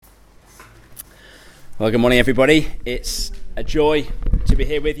Well, good morning, everybody. It's a joy to be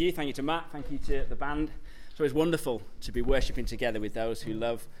here with you. Thank you to Matt. Thank you to the band. It's always wonderful to be worshipping together with those who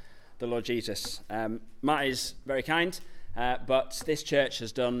love the Lord Jesus. Matt is very kind, but this church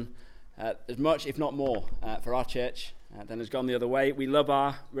has done as much, if not more, for our church than has gone the other way. We love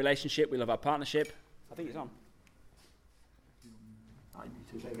our relationship. We love our partnership. I think it's on.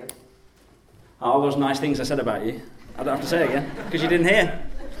 All those nice things I said about you, I don't have to say it again because you didn't hear.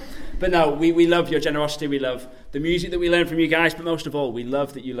 But no, we love your generosity, we love the music that we learn from you guys, but most of all, we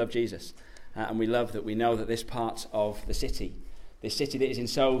love that you love Jesus. And we love that we know that this part of the city, this city that is in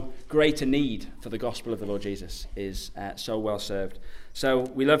so great a need for the gospel of the Lord Jesus, is so well served. So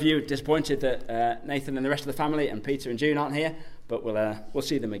we love you. Disappointed that Nathan and the rest of the family and Peter and June aren't here, but we'll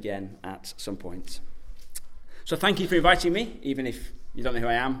see them again at some point. So thank you for inviting me, even if you don't know who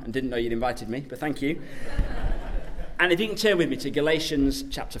I am and didn't know you'd invited me, but thank you. And if you can turn with me to Galatians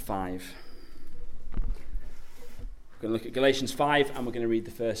chapter 5. We're going to look at Galatians 5 and we're going to read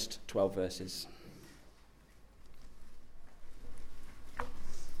the first 12 verses.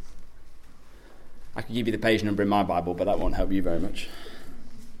 I could give you the page number in my Bible, but that won't help you very much.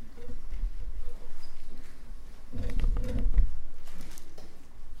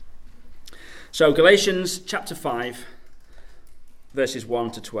 So Galatians chapter 5, verses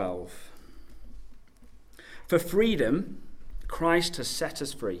 1 to 12. For freedom, Christ has set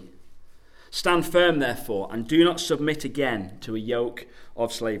us free. Stand firm, therefore, and do not submit again to a yoke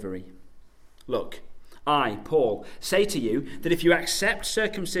of slavery. Look, I, Paul, say to you that if you accept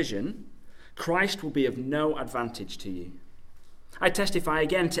circumcision, Christ will be of no advantage to you. I testify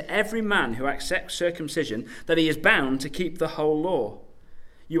again to every man who accepts circumcision that he is bound to keep the whole law.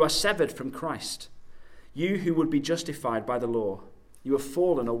 You are severed from Christ. You who would be justified by the law, you have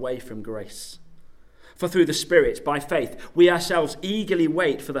fallen away from grace. For through the Spirit, by faith, we ourselves eagerly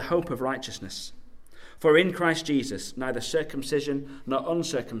wait for the hope of righteousness. For in Christ Jesus, neither circumcision nor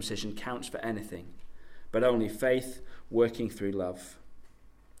uncircumcision counts for anything, but only faith working through love.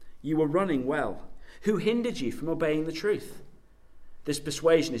 You were running well. Who hindered you from obeying the truth? This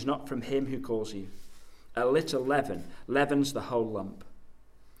persuasion is not from him who calls you. A little leaven leavens the whole lump.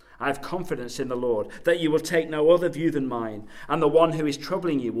 I have confidence in the Lord that you will take no other view than mine, and the one who is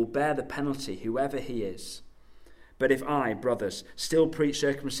troubling you will bear the penalty, whoever he is. But if I, brothers, still preach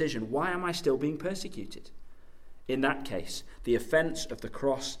circumcision, why am I still being persecuted? In that case, the offence of the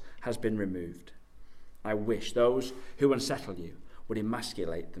cross has been removed. I wish those who unsettle you would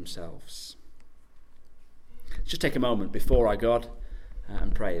emasculate themselves. Let's just take a moment before our God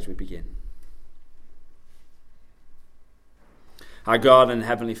and pray as we begin. Our God and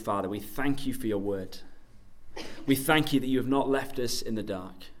Heavenly Father, we thank you for your word. We thank you that you have not left us in the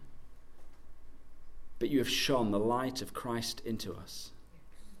dark, but you have shone the light of Christ into us.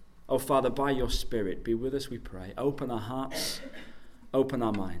 Oh, Father, by your Spirit, be with us, we pray. Open our hearts, open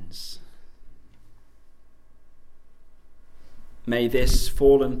our minds. May this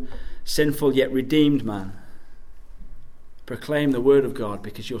fallen, sinful, yet redeemed man proclaim the word of God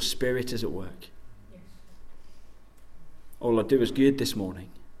because your Spirit is at work. Oh Lord, do us good this morning.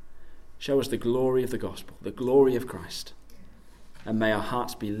 Show us the glory of the gospel, the glory of Christ. And may our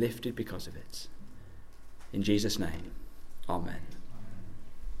hearts be lifted because of it. In Jesus' name, amen.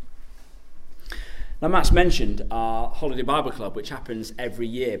 Now Matt's mentioned our Holiday Bible Club, which happens every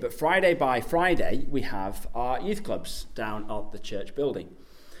year. But Friday by Friday, we have our youth clubs down at the church building.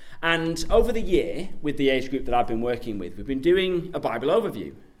 And over the year, with the age group that I've been working with, we've been doing a Bible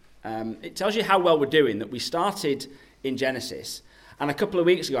overview. It tells you how well we're doing, that we started in Genesis, and a couple of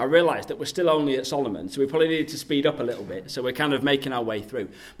weeks ago I realised that we're still only at Solomon, so we probably needed to speed up a little bit, so we're kind of making our way through.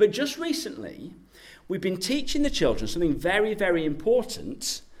 But just recently, we've been teaching the children something very, very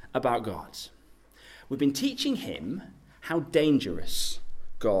important about God. We've been teaching him how dangerous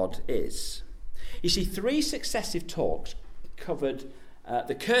God is. You see, 3 successive talks covered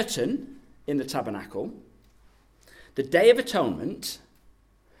the curtain in the tabernacle, the Day of Atonement,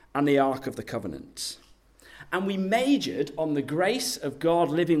 and the Ark of the Covenant. And we majored on the grace of God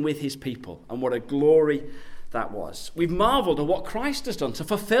living with his people and what a glory that was. We've marveled at what Christ has done to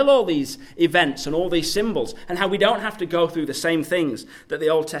fulfill all these events and all these symbols and how we don't have to go through the same things that the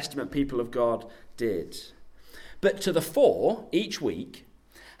Old Testament people of God did. But to the fore, each week,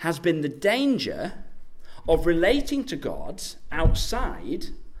 has been the danger of relating to God outside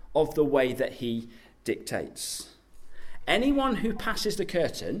of the way that he dictates. Anyone who passes the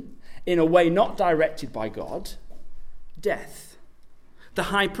curtain in a way not directed by God, death. The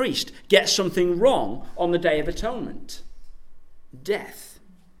high priest gets something wrong on the Day of Atonement, death.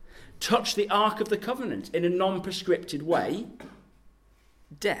 Touch the Ark of the Covenant in a non-prescripted way,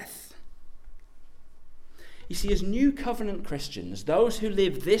 death. You see, as new covenant Christians, those who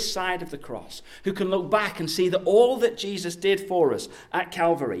live this side of the cross, who can look back and see that all that Jesus did for us at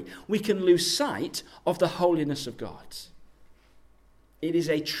Calvary, we can lose sight of the holiness of God. It is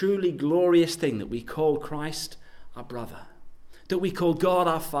a truly glorious thing that we call Christ our brother, that we call God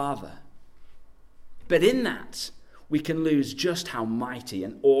our Father. But in that, we can lose just how mighty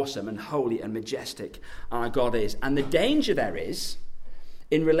and awesome and holy and majestic our God is. And the danger there is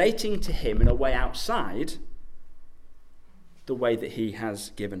in relating to him in a way outside the way that he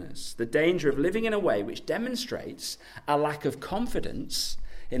has given us. The danger of living in a way which demonstrates a lack of confidence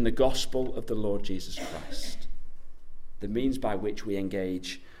in the gospel of the Lord Jesus Christ, the means by which we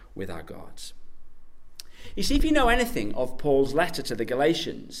engage with our God. You see, if you know anything of Paul's letter to the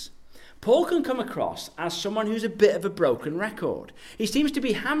Galatians, Paul can come across as someone who's a bit of a broken record. He seems to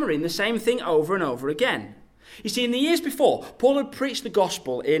be hammering the same thing over and over again. You see, in the years before, Paul had preached the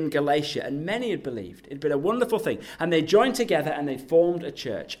gospel in Galatia, and many had believed. It had been a wonderful thing. And they joined together and they formed a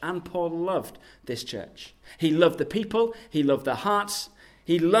church. And Paul loved this church. He loved the people. He loved their hearts.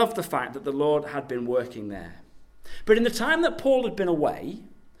 He loved the fact that the Lord had been working there. But in the time that Paul had been away,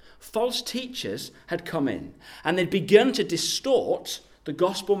 false teachers had come in, and they'd begun to distort the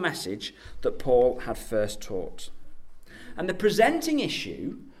gospel message that Paul had first taught. And the presenting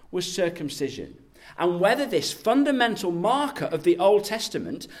issue was circumcision, and whether this fundamental marker of the Old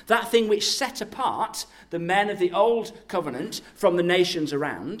Testament, that thing which set apart the men of the Old Covenant from the nations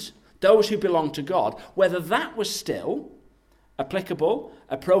around, those who belonged to God, whether that was still applicable,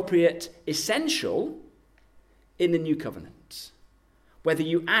 appropriate, essential in the New Covenant, whether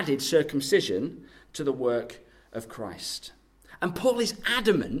you added circumcision to the work of Christ. And Paul is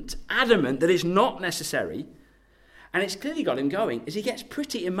adamant that it's not necessary. And it's clearly got him going as he gets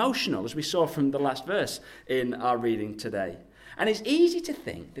pretty emotional, as we saw from the last verse in our reading today. And it's easy to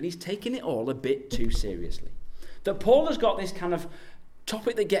think that he's taking it all a bit too seriously. That Paul has got this kind of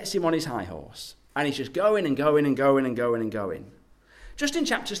topic that gets him on his high horse. And he's just going and going and going and going and going. Just in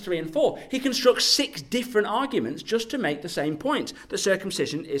chapters 3 and 4, he constructs 6 different arguments just to make the same point, that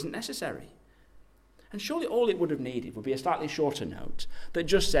circumcision isn't necessary. And surely all it would have needed would be a slightly shorter note that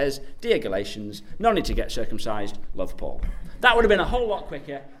just says, "Dear Galatians, no need to get circumcised, love Paul." That would have been a whole lot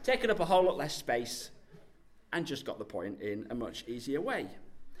quicker, taken up a whole lot less space, and just got the point in a much easier way.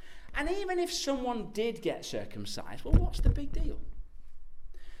 And even if someone did get circumcised, well, what's the big deal?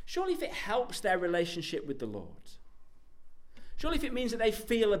 Surely if it helps their relationship with the Lord, surely if it means that they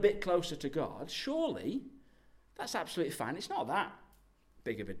feel a bit closer to God, surely that's absolutely fine. It's not that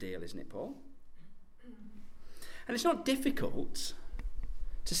big of a deal, isn't it, Paul? And it's not difficult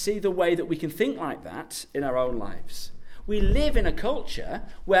to see the way that we can think like that in our own lives. We live in a culture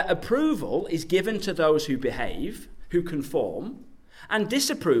where approval is given to those who behave, who conform, and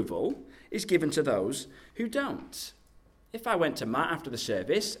disapproval is given to those who don't. If I went to Matt after the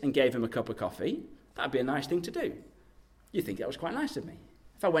service and gave him a cup of coffee, that'd be a nice thing to do. You'd think that was quite nice of me.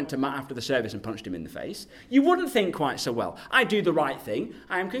 If I went to Matt after the service and punched him in the face, you wouldn't think quite so well. I do the right thing,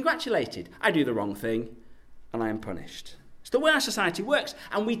 I am congratulated. I do the wrong thing, and I am punished. It's the way our society works,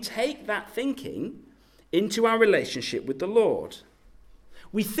 and we take that thinking into our relationship with the Lord.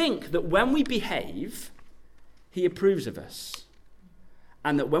 We think that when we behave, he approves of us,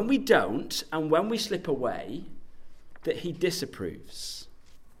 and that when we don't, and when we slip away, that he disapproves.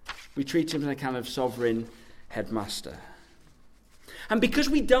 We treat him as a kind of sovereign headmaster. And because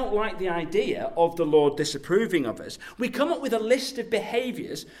we don't like the idea of the Lord disapproving of us, we come up with a list of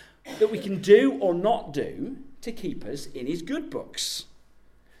behaviours that we can do or not do to keep us in his good books.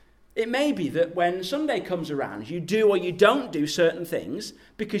 It may be that when Sunday comes around, you do or you don't do certain things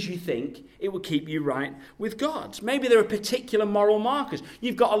because you think it will keep you right with God. Maybe there are particular moral markers.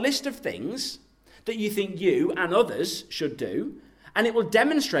 You've got a list of things that you think you and others should do, and it will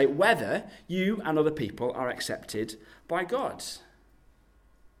demonstrate whether you and other people are accepted by God.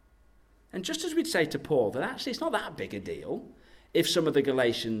 And just as we'd say to Paul that actually it's not that big a deal if some of the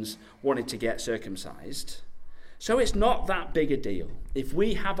Galatians wanted to get circumcised, so it's not that big a deal if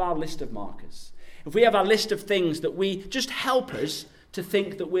we have our list of markers, if we have our list of things that we just help us to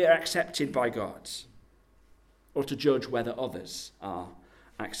think that we are accepted by God, or to judge whether others are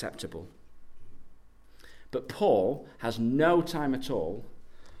acceptable. But Paul has no time at all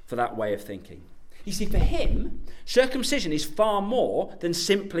for that way of thinking. You see, for him, circumcision is far more than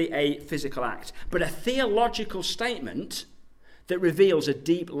simply a physical act, but a theological statement that reveals a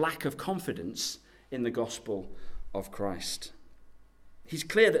deep lack of confidence in the gospel of Christ. He's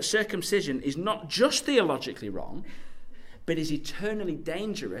clear that circumcision is not just theologically wrong, but is eternally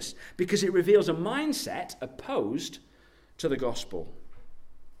dangerous because it reveals a mindset opposed to the gospel.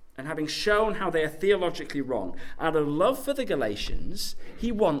 and having shown how they are theologically wrong, out of love for the Galatians,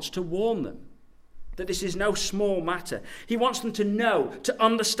 he wants to warn them that this is no small matter. He wants them to know, to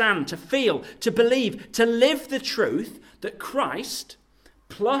understand, to feel, to believe, to live the truth that Christ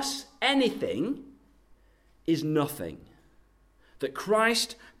plus anything is nothing. That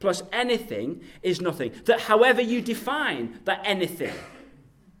Christ plus anything is nothing. That however you define that anything,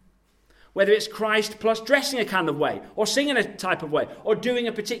 whether it's Christ plus dressing a kind of way, or singing a type of way, or doing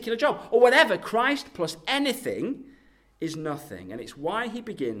a particular job, or whatever, Christ plus anything is nothing. And it's why he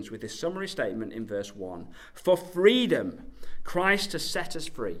begins with this summary statement in verse 1. For freedom, Christ has set us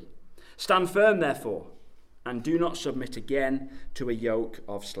free. Stand firm, therefore, and do not submit again to a yoke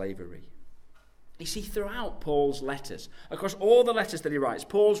of slavery. You see, throughout Paul's letters, across all the letters that he writes,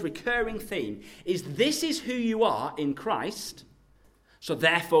 Paul's recurring theme is this is who you are in Christ, so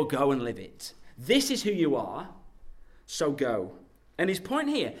therefore go and live it. This is who you are, so go. And his point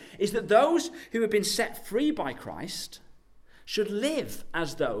here is that those who have been set free by Christ should live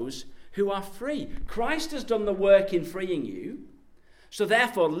as those who are free. Christ has done the work in freeing you, so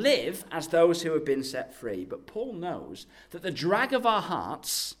therefore live as those who have been set free. But Paul knows that the drag of our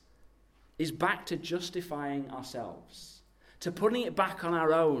hearts is back to justifying ourselves, to putting it back on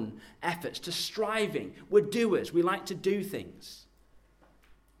our own efforts, to striving. We're doers. We like to do things.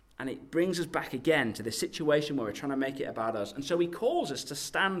 And it brings us back again to the situation where we're trying to make it about us. And so he calls us to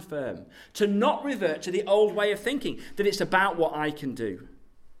stand firm, to not revert to the old way of thinking, that it's about what I can do.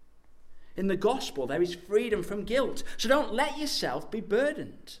 In the gospel, there is freedom from guilt. So don't let yourself be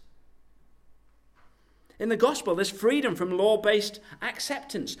burdened. In the gospel, there's freedom from law-based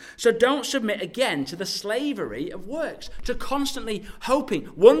acceptance. So don't submit again to the slavery of works, to constantly hoping,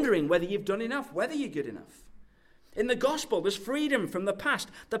 wondering whether you've done enough, whether you're good enough. In the gospel, there's freedom from the past,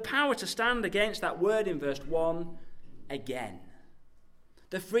 the power to stand against that word in verse 1, again.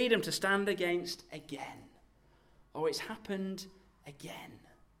 The freedom to stand against again. Oh, it's happened again.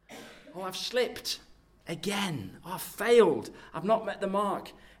 Oh, I've slipped again. Oh, I've failed. I've not met the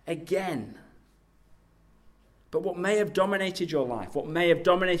mark again. But what may have dominated your life, what may have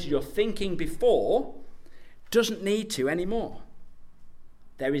dominated your thinking before, doesn't need to anymore.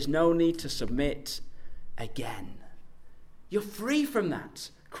 There is no need to submit again. You're free from that.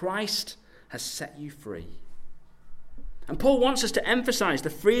 Christ has set you free. And Paul wants us to emphasize the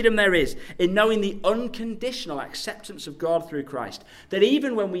freedom there is in knowing the unconditional acceptance of God through Christ. That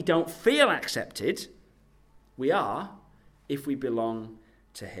even when we don't feel accepted, we are if we belong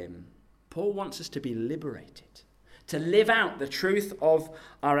to him. Paul wants us to be liberated, to live out the truth of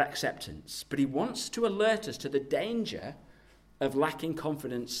our acceptance. But he wants to alert us to the danger of lacking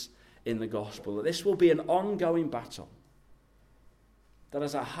confidence in the gospel, that this will be an ongoing battle. That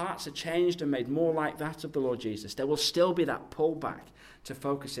as our hearts are changed and made more like that of the Lord Jesus, there will still be that pull back to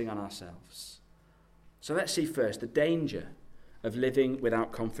focusing on ourselves. So let's see first the danger of living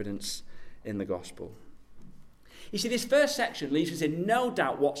without confidence in the gospel. You see, this first section leaves us in no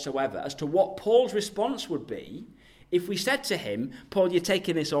doubt whatsoever as to what Paul's response would be if we said to him, Paul, you're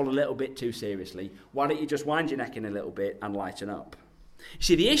taking this all a little bit too seriously. Why don't you just wind your neck in a little bit and lighten up? You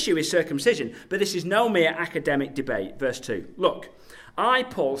see, the issue is circumcision, but this is no mere academic debate. Verse 2, look, I,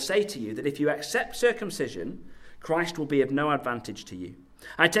 Paul, say to you that if you accept circumcision, Christ will be of no advantage to you.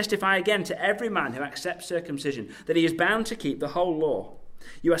 I testify again to every man who accepts circumcision that he is bound to keep the whole law.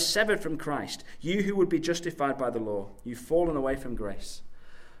 You are severed from Christ, you who would be justified by the law. You've fallen away from grace.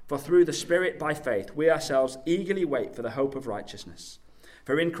 For through the Spirit by faith, we ourselves eagerly wait for the hope of righteousness.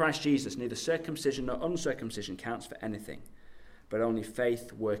 For in Christ Jesus, neither circumcision nor uncircumcision counts for anything, but only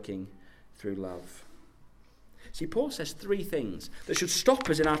faith working through love. See, Paul says three things that should stop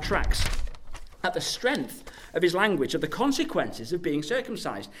us in our tracks at the strength of his language, of the consequences of being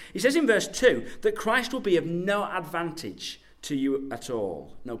circumcised. He says in verse 2 that Christ will be of no advantage to you at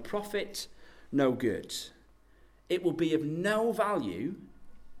all. No profit, no good. It will be of no value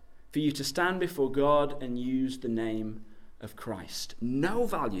for you to stand before God and use the name of Christ. No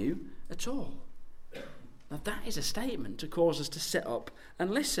value at all. Now that is a statement to cause us to sit up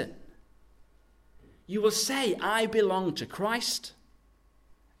and listen. You will say, I belong to Christ.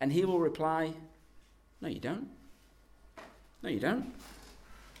 And he will reply, no, you don't. No, you don't.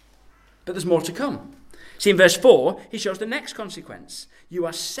 But there's more to come. See, in verse 4, he shows the next consequence. You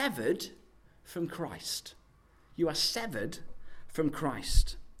are severed from Christ. You are severed from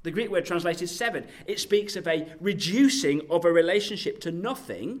Christ. The Greek word translated severed. It speaks of a reducing of a relationship to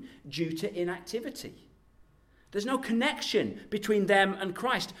nothing due to inactivity. There's no connection between them and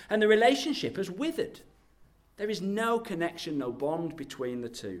Christ, and the relationship has withered. There is no connection, no bond between the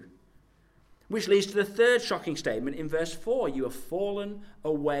two. Which leads to the third shocking statement in verse 4. You have fallen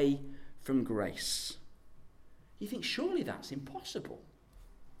away from grace. You think, surely that's impossible.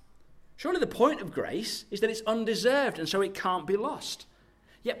 Surely the point of grace is that it's undeserved and so it can't be lost.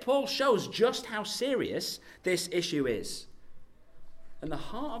 Yet Paul shows just how serious this issue is. And the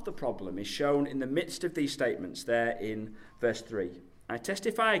heart of the problem is shown in the midst of these statements there in verse 3. I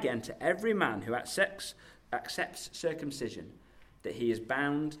testify again to every man who accepts circumcision that he is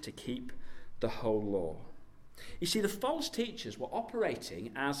bound to keep the whole law. You see, the false teachers were operating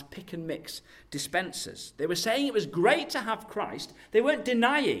as pick and mix dispensers. They were saying it was great to have Christ. They weren't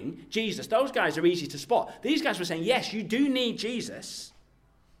denying Jesus. Those guys are easy to spot. These guys were saying, yes, you do need Jesus,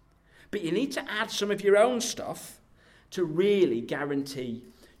 but you need to add some of your own stuff to really guarantee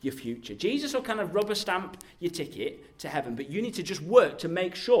your future. Jesus will kind of rubber stamp your ticket to heaven, but you need to just work to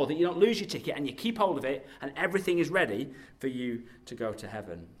make sure that you don't lose your ticket and you keep hold of it and everything is ready for you to go to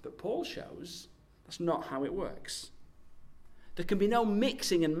heaven. But Paul shows that's not how it works. There can be no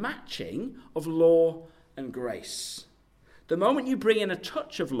mixing and matching of law and grace. The moment you bring in a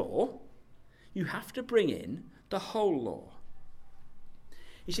touch of law, you have to bring in the whole law.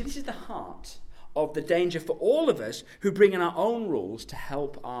 You see, this is the heart of the danger for all of us who bring in our own rules to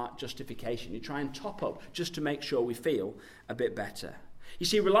help our justification. You try and top up just to make sure we feel a bit better. You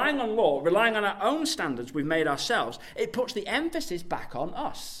see, relying on law, relying on our own standards we've made ourselves, it puts the emphasis back on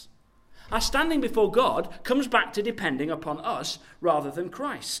us. Our standing before God comes back to depending upon us rather than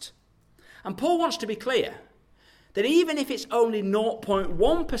Christ. And Paul wants to be clear that even if it's only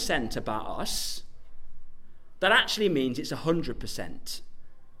 0.1% about us, that actually means it's 100%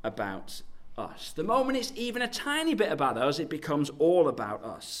 about us. The moment it's even a tiny bit about us, it becomes all about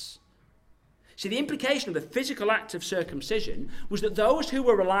us. See, the implication of the physical act of circumcision was that those who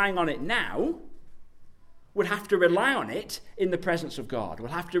were relying on it now would have to rely on it in the presence of God,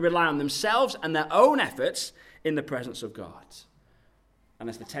 would have to rely on themselves and their own efforts in the presence of God. And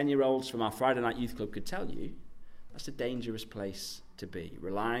as the 10-year-olds from our Friday night youth club could tell you, that's a dangerous place to be,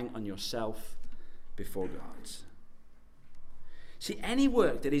 relying on yourself before God. See, any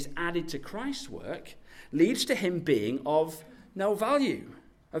work that is added to Christ's work leads to him being of no value,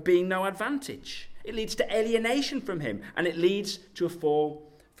 of being no advantage. It leads to alienation from him, and it leads to a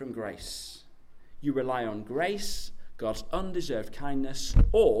fall from grace. You rely on grace, God's undeserved kindness,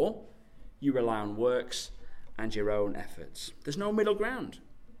 or you rely on works and your own efforts. There's no middle ground.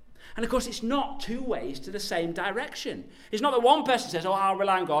 And of course, it's not two ways to the same direction. It's not that one person says, oh, I'll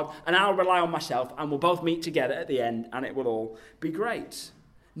rely on God and I'll rely on myself and we'll both meet together at the end and it will all be great.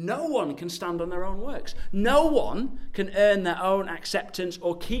 No one can stand on their own works. No one can earn their own acceptance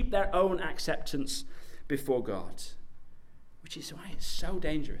or keep their own acceptance before God. Which is why it's so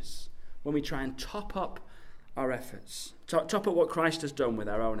dangerous when we try and top up our efforts, top up what Christ has done with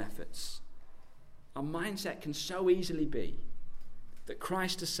our own efforts. Our mindset can so easily be that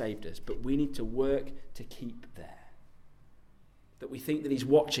Christ has saved us, but we need to work to keep there. That we think that he's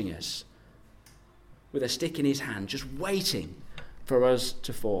watching us with a stick in his hand, just waiting for us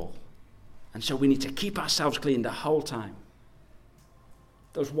to fall. And so we need to keep ourselves clean the whole time.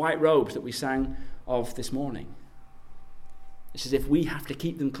 Those white robes that we sang of this morning, it's as if we have to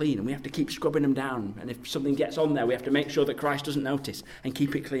keep them clean and we have to keep scrubbing them down. And if something gets on there, we have to make sure that Christ doesn't notice and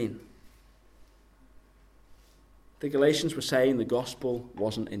keep it clean. The Galatians were saying the gospel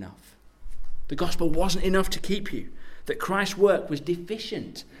wasn't enough. The gospel wasn't enough to keep you. That Christ's work was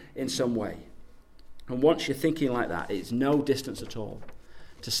deficient in some way. And once you're thinking like that, it's no distance at all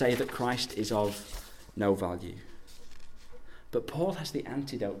to say that Christ is of no value. But Paul has the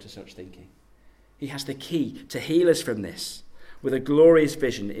antidote to such thinking. He has the key to heal us from this with a glorious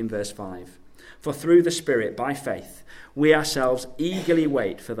vision in verse 5. For through the Spirit, by faith, we ourselves eagerly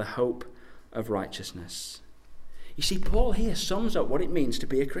wait for the hope of righteousness. You see, Paul here sums up what it means to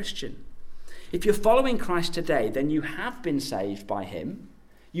be a Christian. If you're following Christ today, then you have been saved by him,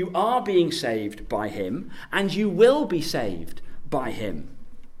 you are being saved by him, and you will be saved by him.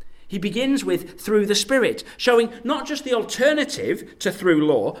 He begins with through the Spirit, showing not just the alternative to through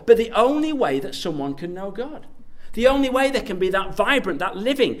law, but the only way that someone can know God. The only way there can be that vibrant, that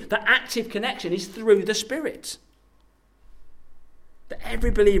living, that active connection is through the Spirit. That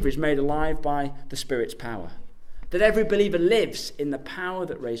every believer is made alive by the Spirit's power. That every believer lives in the power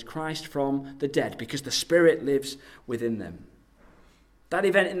that raised Christ from the dead because the Spirit lives within them. That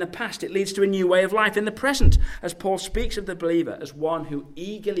event in the past, it leads to a new way of life in the present, as Paul speaks of the believer as one who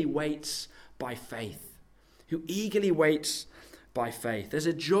eagerly waits by faith. Who eagerly waits by faith. There's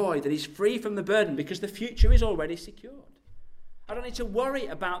a joy that is free from the burden because the future is already secured. I don't need to worry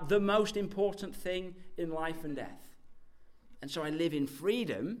about the most important thing in life and death. And so I live in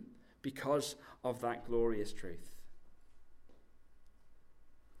freedom because of that glorious truth.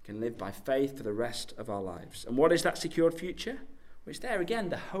 We can live by faith for the rest of our lives. And what is that secured future? Well, it's there again,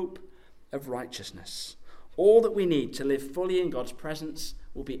 the hope of righteousness. All that we need to live fully in God's presence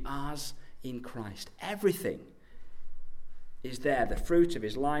will be ours in Christ. Everything is there, the fruit of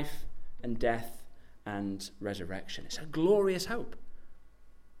his life and death and resurrection. It's a glorious hope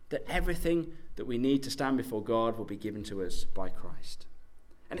that everything that we need to stand before God will be given to us by Christ.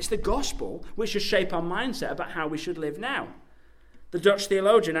 And it's the gospel which should shape our mindset about how we should live now. The Dutch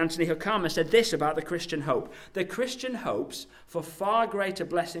theologian Anthony Hoekema said this about the Christian hope. The Christian hopes for far greater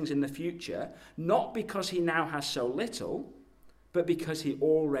blessings in the future, not because he now has so little, but because he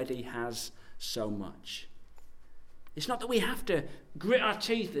already has so much. It's not that we have to grit our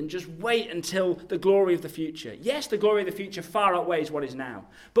teeth and just wait until the glory of the future. Yes, the glory of the future far outweighs what is now.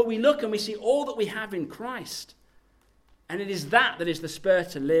 But we look and we see all that we have in Christ. And it is that is the spur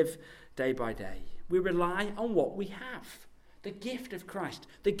to live day by day. We rely on what we have. The gift of Christ,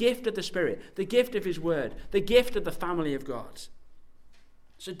 the gift of the Spirit, the gift of his word, the gift of the family of God.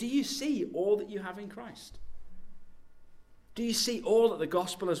 So do you see all that you have in Christ? Do you see all that the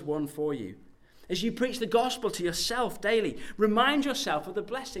gospel has won for you? As you preach the gospel to yourself daily, remind yourself of the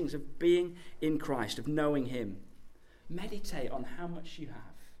blessings of being in Christ, of knowing him. Meditate on how much you have.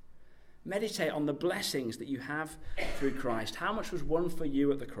 Meditate on the blessings that you have through Christ, how much was won for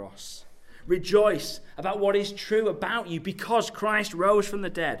you at the cross. Rejoice about what is true about you because Christ rose from the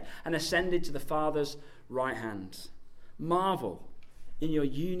dead and ascended to the Father's right hand. Marvel in your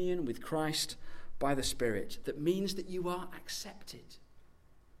union with Christ by the Spirit. That means that you are accepted.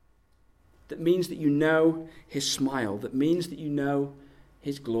 That means that you know his smile. That means that you know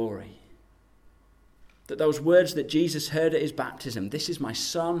his glory. That those words that Jesus heard at his baptism, "This is my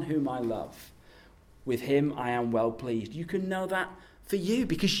Son whom I love. With him I am well pleased." You can know that for you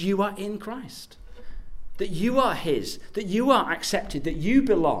because you are in Christ. That you are his. That you are accepted. That you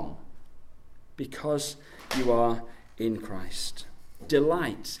belong because you are in Christ.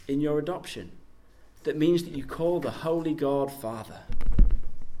 Delight in your adoption. That means that you call the holy God Father.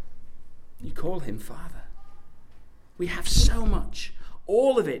 You call him Father. We have so much.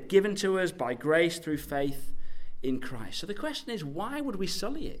 All of it given to us by grace through faith in Christ. So the question is, why would we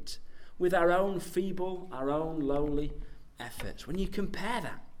sully it with our own feeble, our own lowly efforts? When you compare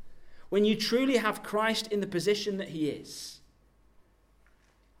that, when you truly have Christ in the position that he is,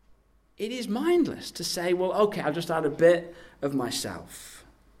 it is mindless to say, well, okay, I'll just add a bit of myself.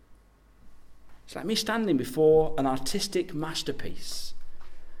 It's like me standing before an artistic masterpiece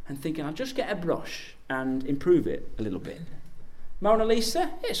and thinking, I'll just get a brush and improve it a little bit. Mona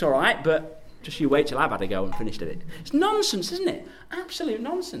Lisa, it's all right, but just you wait till I've had a go and finished it. It's nonsense, isn't it? Absolute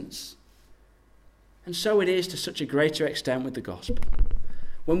nonsense. And so it is to such a greater extent with the gospel.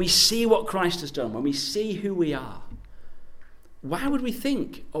 When we see what Christ has done, when we see who we are, why would we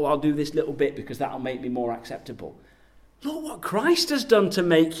think, oh, I'll do this little bit because that'll make me more acceptable? Look what Christ has done to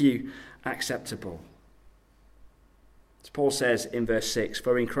make you acceptable. As Paul says in verse 6,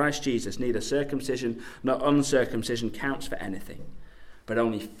 "For in Christ Jesus neither circumcision nor uncircumcision counts for anything, but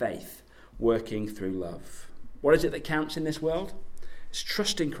only faith working through love." What is it that counts in this world? It's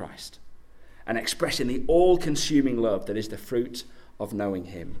trusting Christ and expressing the all-consuming love that is the fruit of knowing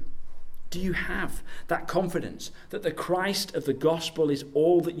him. Do you have that confidence that the Christ of the gospel is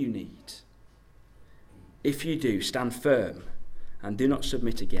all that you need? If you do, stand firm and do not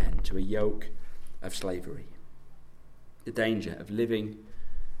submit again to a yoke of slavery. The danger of living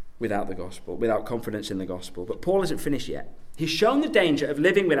without the gospel, without confidence in the gospel. But Paul isn't finished yet. He's shown the danger of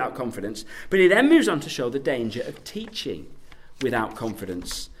living without confidence, but he then moves on to show the danger of teaching without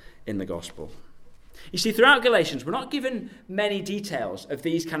confidence in the gospel. You see, throughout Galatians, we're not given many details of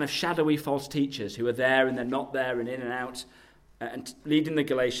these kind of shadowy false teachers who are there and they're not there and in and out and leading the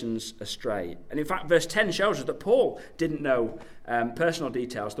Galatians astray. And in fact, verse 10 shows us that Paul didn't know personal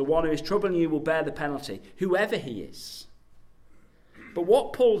details. The one who is troubling you will bear the penalty, whoever he is. But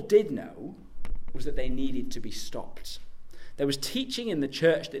what Paul did know was that they needed to be stopped. There was teaching in the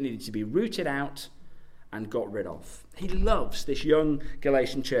church that needed to be rooted out and got rid of. He loves this young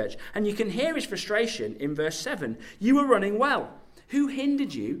Galatian church. And you can hear his frustration in verse 7. "You were running well. Who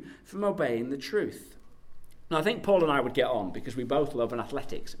hindered you from obeying the truth?" Now, I think Paul and I would get on because we both love an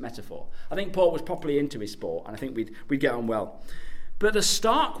athletics metaphor. I think Paul was properly into his sport, and I think we'd get on well. But the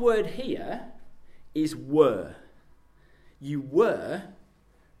stark word here is were. You were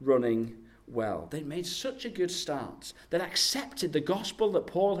running well. They'd made such a good start. They'd accepted the gospel that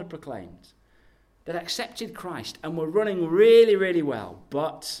Paul had proclaimed. They'd accepted Christ and were running really, really well,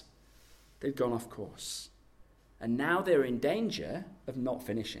 but they'd gone off course. And now they're in danger of not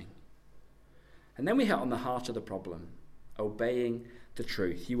finishing. And then we hit on the heart of the problem, obeying the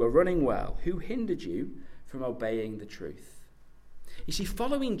truth. You were running well. Who hindered you from obeying the truth? You see,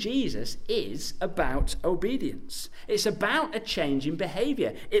 following Jesus is about obedience. It's about a change in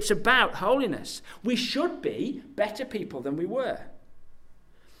behavior. It's about holiness. We should be better people than we were.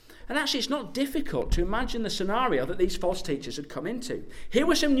 And actually, it's not difficult to imagine the scenario that these false teachers had come into. Here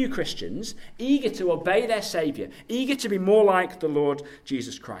were some new Christians, eager to obey their Saviour, eager to be more like the Lord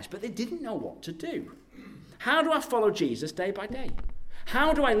Jesus Christ, but they didn't know what to do. How do I follow Jesus day by day?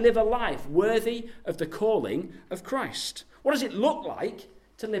 How do I live a life worthy of the calling of Christ? What does it look like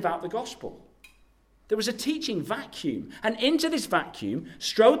to live out the gospel? There was a teaching vacuum, and into this vacuum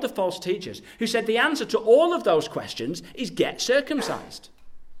strode the false teachers who said the answer to all of those questions is get circumcised.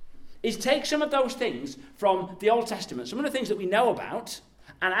 Is take some of those things from the Old Testament, some of the things that we know about,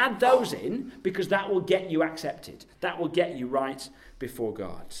 and add those in because that will get you accepted. That will get you right before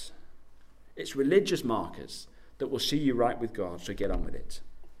God. It's religious markers that will see you right with God, so get on with it.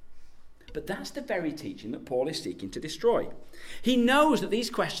 But that's the very teaching that Paul is seeking to destroy. He knows that these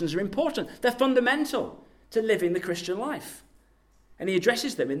questions are important. They're fundamental to living the Christian life. And he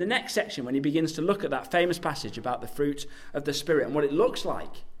addresses them in the next section when he begins to look at that famous passage about the fruit of the Spirit and what it looks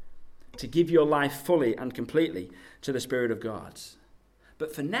like to give your life fully and completely to the Spirit of God.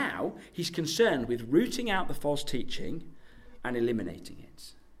 But for now, he's concerned with rooting out the false teaching and eliminating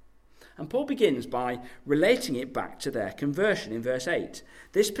it. And Paul begins by relating it back to their conversion in verse 8.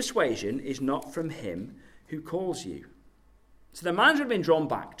 This persuasion is not from him who calls you. So their minds would have been drawn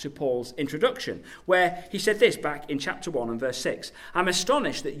back to Paul's introduction, where he said this back in chapter 1 and verse 6. I'm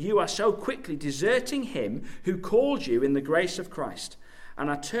astonished that you are so quickly deserting him who called you in the grace of Christ and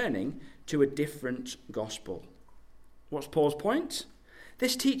are turning to a different gospel. What's Paul's point?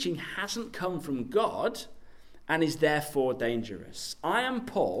 This teaching hasn't come from God and is therefore dangerous. I am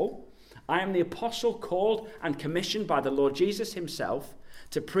Paul. I am the apostle called and commissioned by the Lord Jesus himself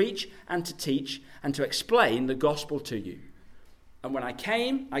to preach and to teach and to explain the gospel to you. And when I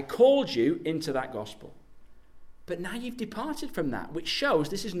came, I called you into that gospel. But now you've departed from that, which shows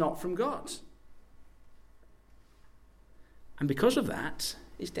this is not from God. And because of that,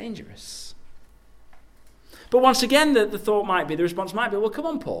 it's dangerous. But once again, the thought might be, the response might be, well, come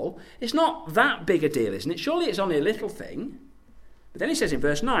on, Paul, it's not that big a deal, isn't it? Surely it's only a little thing. But then he says in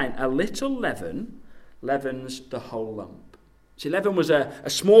verse 9, a little leaven leavens the whole lump. See, leaven was a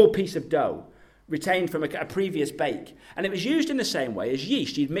small piece of dough retained from a previous bake. And it was used in the same way as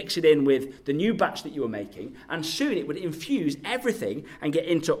yeast. You'd mix it in with the new batch that you were making, and soon it would infuse everything and get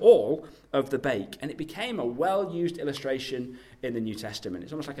into all of the bake. And it became a well-used illustration in the New Testament.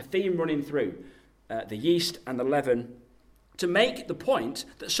 It's almost like a theme running through the yeast and the leaven to make the point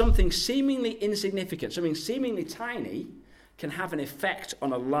that something seemingly insignificant, something seemingly tiny, can have an effect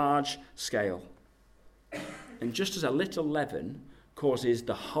on a large scale. And just as a little leaven causes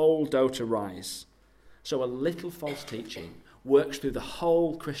the whole dough to rise, so a little false teaching works through the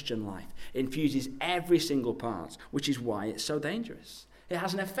whole Christian life, infuses every single part, which is why it's so dangerous. It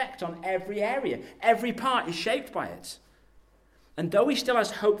has an effect on every area. Every part is shaped by it. And though he still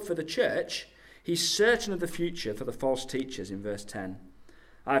has hope for the church, he's certain of the future for the false teachers in verse 10.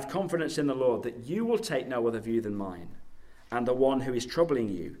 I have confidence in the Lord that you will take no other view than mine, and the one who is troubling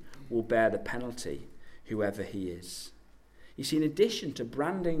you will bear the penalty, whoever he is. You see, in addition to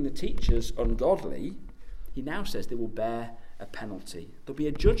branding the teachers ungodly, he now says they will bear a penalty. There'll be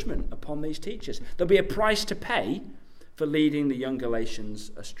a judgment upon these teachers. There'll be a price to pay for leading the young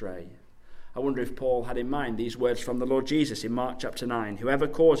Galatians astray. I wonder if Paul had in mind these words from the Lord Jesus in Mark chapter 9. Whoever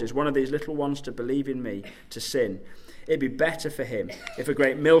causes one of these little ones to believe in me, to sin, it'd be better for him if a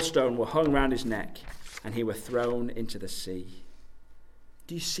great millstone were hung round his neck and he were thrown into the sea.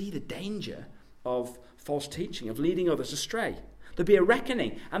 Do you see the danger of false teaching, of leading others astray? There'll be a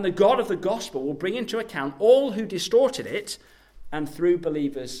reckoning, and the God of the gospel will bring into account all who distorted it and threw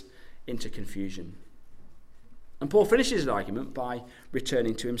believers into confusion. And Paul finishes his argument by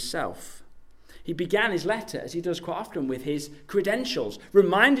returning to himself. He began his letter, as he does quite often, with his credentials,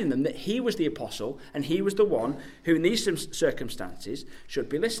 reminding them that he was the apostle and he was the one who in these circumstances should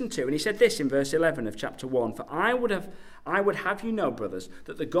be listened to. And he said this in verse 11 of chapter 1, For I would have you know, brothers,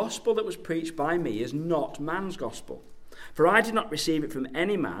 that the gospel that was preached by me is not man's gospel. For I did not receive it from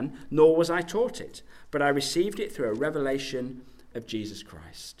any man, nor was I taught it, but I received it through a revelation of Jesus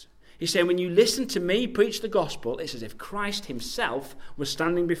Christ. He's saying when you listen to me preach the gospel, it's as if Christ himself was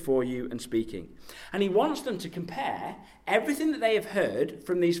standing before you and speaking. And he wants them to compare everything that they have heard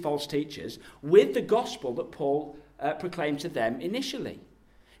from these false teachers with the gospel that Paul proclaimed to them initially.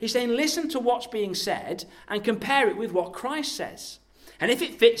 He's saying listen to what's being said and compare it with what Christ says. And if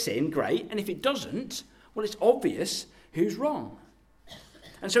it fits in, great. And if it doesn't, well, it's obvious who's wrong.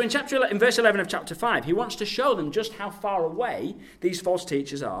 And so in verse 11 of chapter 5, he wants to show them just how far away these false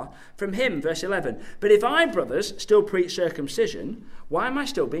teachers are from him. Verse 11, but if I, brothers, still preach circumcision, why am I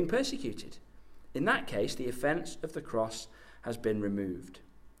still being persecuted? In that case, the offence of the cross has been removed.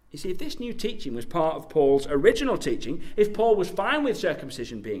 You see, if this new teaching was part of Paul's original teaching, if Paul was fine with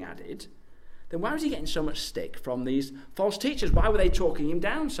circumcision being added, then why was he getting so much stick from these false teachers? Why were they talking him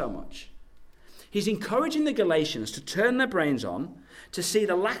down so much? He's encouraging the Galatians to turn their brains on to see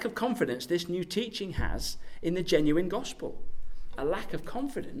the lack of confidence this new teaching has in the genuine gospel. A lack of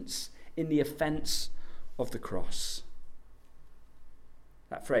confidence in the offence of the cross.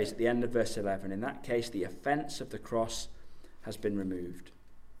 That phrase at the end of verse 11, in that case, the offence of the cross has been removed.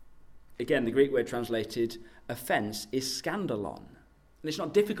 Again, the Greek word translated offence is scandalon. And it's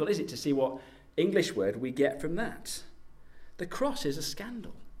not difficult, is it, to see what English word we get from that. The cross is a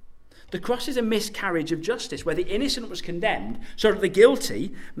scandal. The cross is a miscarriage of justice where the innocent was condemned so that the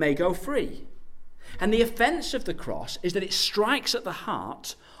guilty may go free. And the offence of the cross is that it strikes at the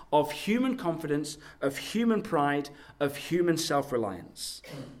heart of human confidence, of human pride, of human self-reliance.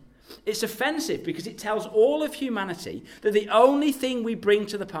 It's offensive because it tells all of humanity that the only thing we bring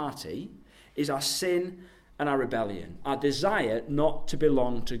to the party is our sin and our rebellion, our desire not to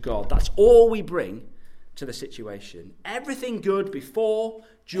belong to God. That's all we bring to the situation. Everything good before,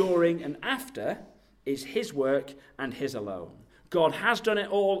 during, and after is his work and his alone. God has done it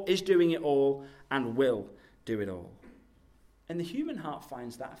all, is doing it all, and will do it all. And the human heart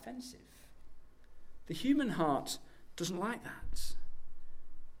finds that offensive. The human heart doesn't like that.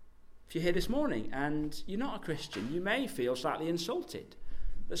 If you're here this morning and you're not a Christian, you may feel slightly insulted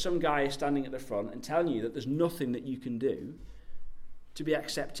that some guy is standing at the front and telling you that there's nothing that you can do to be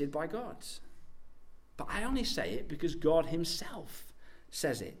accepted by God. But I only say it because God himself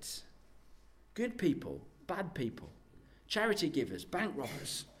says it. Good people, bad people, charity givers, bank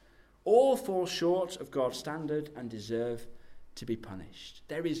robbers, all fall short of God's standard and deserve to be punished.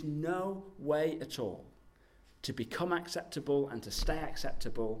 There is no way at all to become acceptable and to stay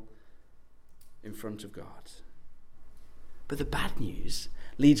acceptable in front of God. But the bad news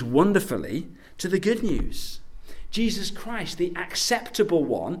leads wonderfully to the good news. Jesus Christ, the acceptable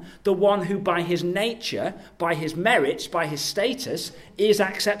one, the one who by his nature, by his merits, by his status is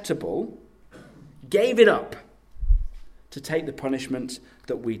acceptable, gave it up to take the punishment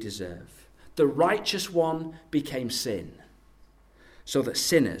that we deserve. The righteous one became sin so that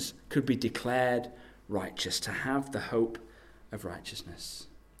sinners could be declared righteous, to have the hope of righteousness.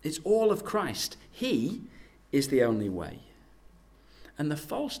 It's all of Christ. He is the only way. And the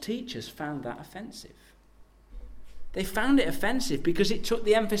false teachers found that offensive. They found it offensive because it took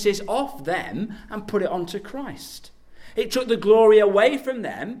the emphasis off them and put it onto Christ. It took the glory away from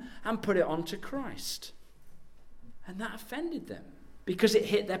them and put it onto Christ. And that offended them because it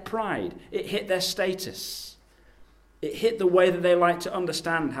hit their pride. It hit their status. It hit the way that they like to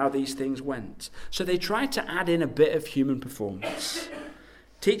understand how these things went. So they tried to add in a bit of human performance,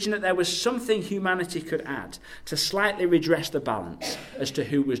 teaching that there was something humanity could add to slightly redress the balance as to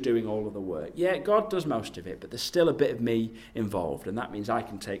who was doing all of the work. Yeah, God does most of it, but there's still a bit of me involved, and that means I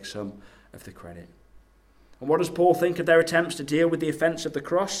can take some of the credit. And what does Paul think of their attempts to deal with the offence of the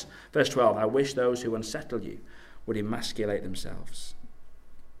cross? Verse 12, I wish those who unsettle you would emasculate themselves.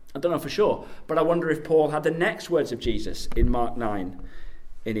 I don't know for sure, but I wonder if Paul had the next words of Jesus in Mark 9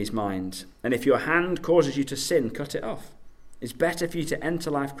 in his mind. And if your hand causes you to sin, cut it off. It's better for you to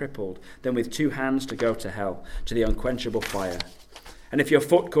enter life crippled than with 2 hands to go to hell, to the unquenchable fire. And if your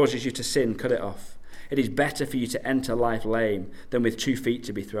foot causes you to sin, cut it off. It is better for you to enter life lame than with 2 feet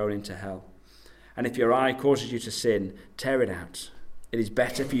to be thrown into hell. And if your eye causes you to sin, tear it out. It is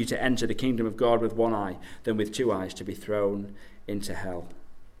better for you to enter the kingdom of God with 1 eye than with 2 eyes to be thrown into hell.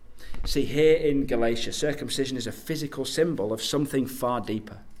 See, here in Galatia, circumcision is a physical symbol of something far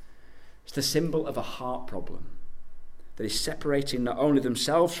deeper. It's the symbol of a heart problem that is separating not only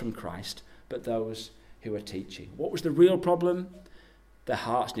themselves from Christ, but those who are teaching. What was the real problem? Their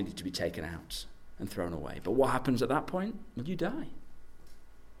hearts needed to be taken out and thrown away. But what happens at that point? Well, you die.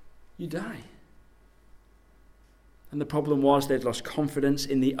 You die. And the problem was they'd lost confidence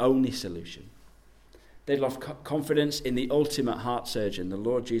in the only solution. They'd lost confidence in the ultimate heart surgeon, the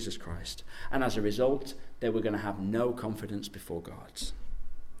Lord Jesus Christ. And as a result, they were going to have no confidence before God.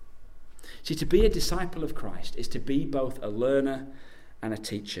 See, to be a disciple of Christ is to be both a learner and a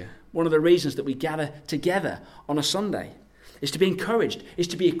teacher. One of the reasons that we gather together on a Sunday is to be encouraged, is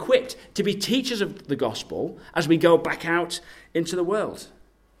to be equipped, to be teachers of the gospel as we go back out into the world.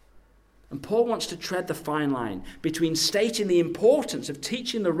 And Paul wants to tread the fine line between stating the importance of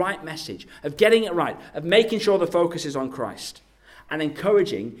teaching the right message, of getting it right, of making sure the focus is on Christ, and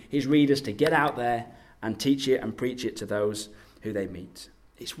encouraging his readers to get out there and teach it and preach it to those who they meet.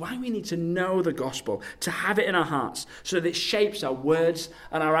 It's why we need to know the gospel, to have it in our hearts, so that it shapes our words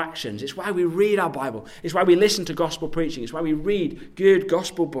and our actions. It's why we read our Bible. It's why we listen to gospel preaching. It's why we read good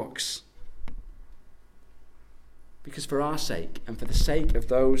gospel books. Because for our sake and for the sake of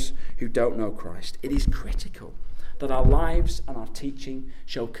those who don't know Christ, it is critical that our lives and our teaching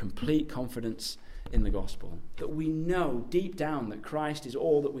show complete confidence in the gospel, that we know deep down that Christ is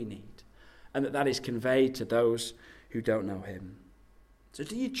all that we need, and that is conveyed to those who don't know him. So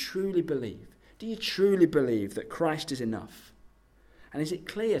do you truly believe? Do you truly believe that Christ is enough? And is it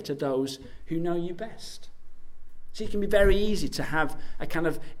clear to those who know you best? See, it can be very easy to have a kind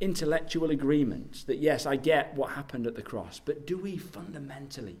of intellectual agreement that, yes, I get what happened at the cross, but do we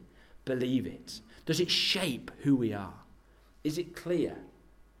fundamentally believe it? Does it shape who we are? Is it clear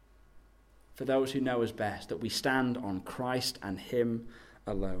for those who know us best that we stand on Christ and him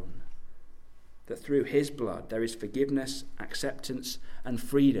alone? That through his blood there is forgiveness, acceptance, and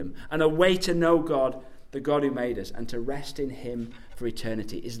freedom, and a way to know God, the God who made us, and to rest in him for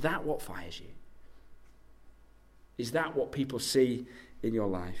eternity. Is that what fires you? Is that what people see in your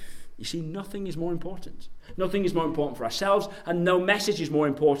life? You see, nothing is more important. Nothing is more important for ourselves, and no message is more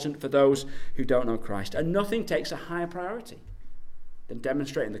important for those who don't know Christ. And nothing takes a higher priority than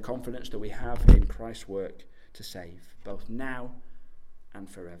demonstrating the confidence that we have in Christ's work to save, both now and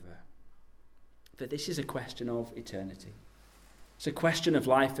forever. That this is a question of eternity. It's a question of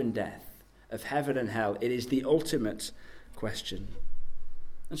life and death, of heaven and hell. It is the ultimate question.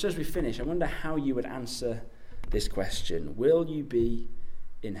 And so as we finish, I wonder how you would answer this question. Will you be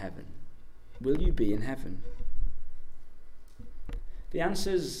in heaven? Will you be in heaven? The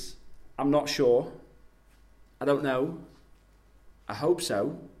answer's, I'm not sure. I don't know. I hope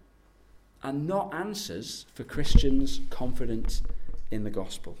so. Are not answers for Christians confident in the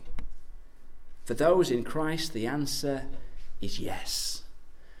gospel. For those in Christ, the answer is yes.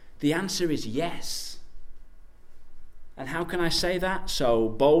 The answer is yes. And how can I say that so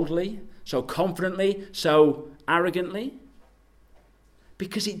boldly, so confidently, so arrogantly?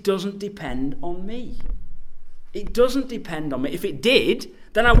 Because it doesn't depend on me. It doesn't depend on me. If it did,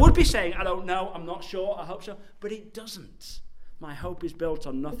 then I would be saying, I don't know, I'm not sure, I hope so. But it doesn't. My hope is built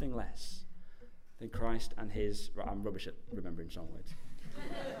on nothing less than Christ and his... I'm rubbish at remembering song words.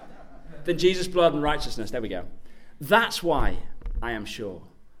 Than Jesus' blood and righteousness. There we go. That's why I am sure.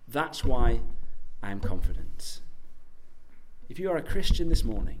 That's why I am confident. If you are a Christian this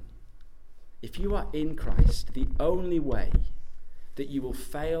morning, if you are in Christ, the only way that you will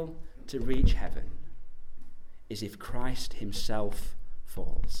fail to reach heaven is if Christ himself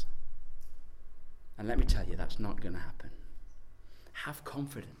falls. And let me tell you, that's not going to happen. Have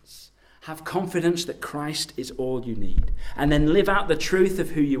confidence. Have confidence that Christ is all you need. And then live out the truth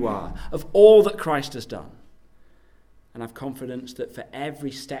of who you are, of all that Christ has done. And have confidence that for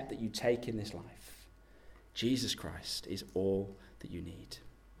every step that you take in this life, Jesus Christ is all that you need.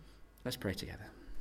 Let's pray together.